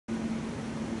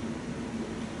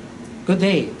Good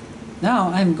day. Now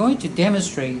I'm going to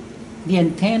demonstrate the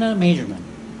antenna measurement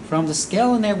from the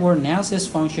scalar network analysis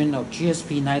function of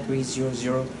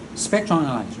GSP-9300 spectrum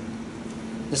analyzer.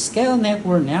 The scalar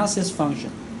network analysis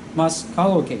function must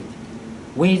collocate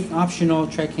with optional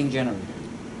tracking generator.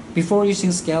 Before using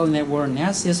scalar network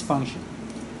analysis function,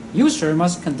 user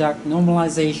must conduct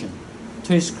normalization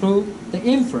to exclude the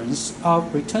inference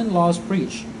of return loss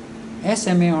bridge,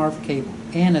 SMA RF cable,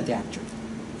 and adapter.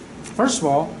 First of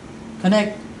all,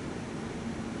 connect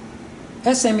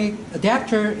SMA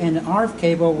adapter and RF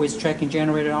cable with tracking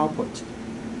generator output,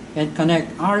 and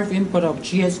connect RF input of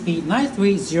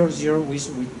GSP-9300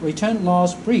 with return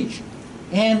loss bridge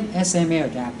and SMA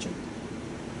adapter.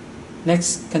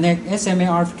 Next, connect SMA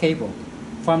RF cable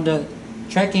from the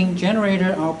tracking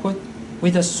generator output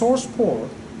with the source port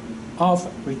of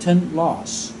return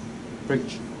loss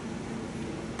bridge.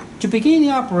 To begin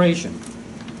the operation,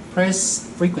 press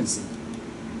frequency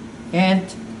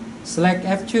and select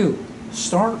F2,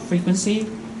 start frequency,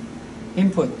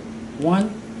 input 10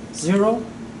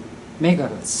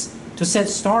 MHz to set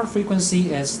start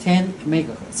frequency as 10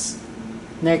 MHz.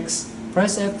 Next,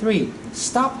 press F3,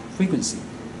 stop frequency,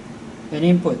 and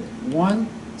input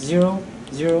 1000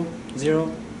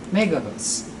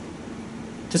 MHz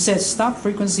to set stop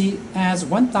frequency as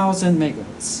 1000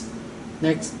 MHz.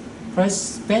 Next,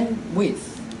 press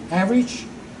bandwidth average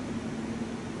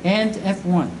and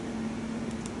F1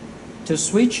 to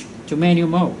switch to manual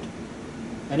mode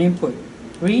and input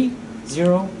 30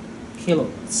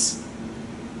 kHz.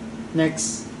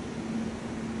 Next,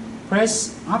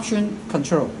 press option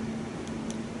control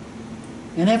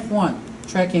and F1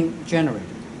 tracking generator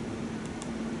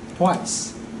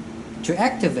twice to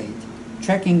activate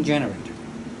tracking generator.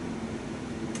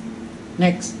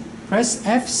 Next, press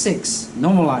F6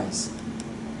 normalize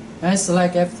and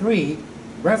select F3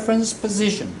 reference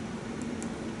position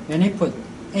and input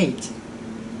 8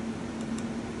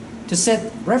 to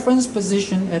set reference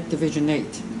position at division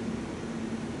 8.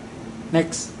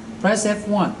 Next, press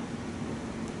F1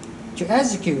 to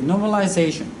execute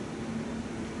normalization.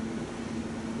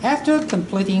 After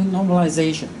completing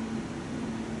normalization,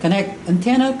 connect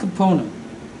antenna component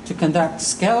to conduct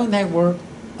scalar network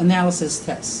analysis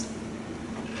tests.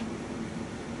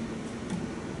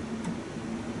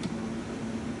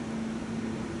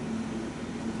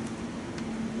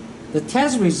 The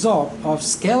test result of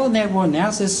scalar network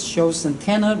analysis shows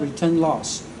antenna return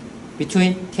loss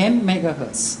between 10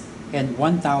 MHz and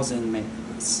 1000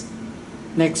 MHz.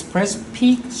 Next, press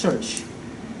peak search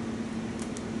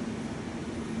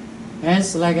and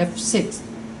select F6,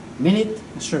 minute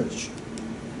search,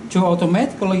 to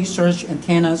automatically search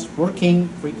antenna's working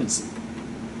frequency.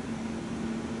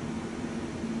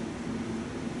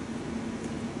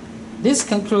 This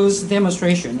concludes the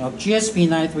demonstration of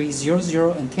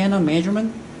GSP-9300 antenna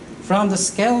measurement from the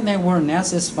scalar network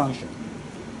analysis function.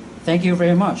 Thank you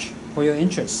very much for your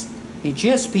interest in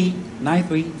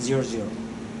GSP-9300.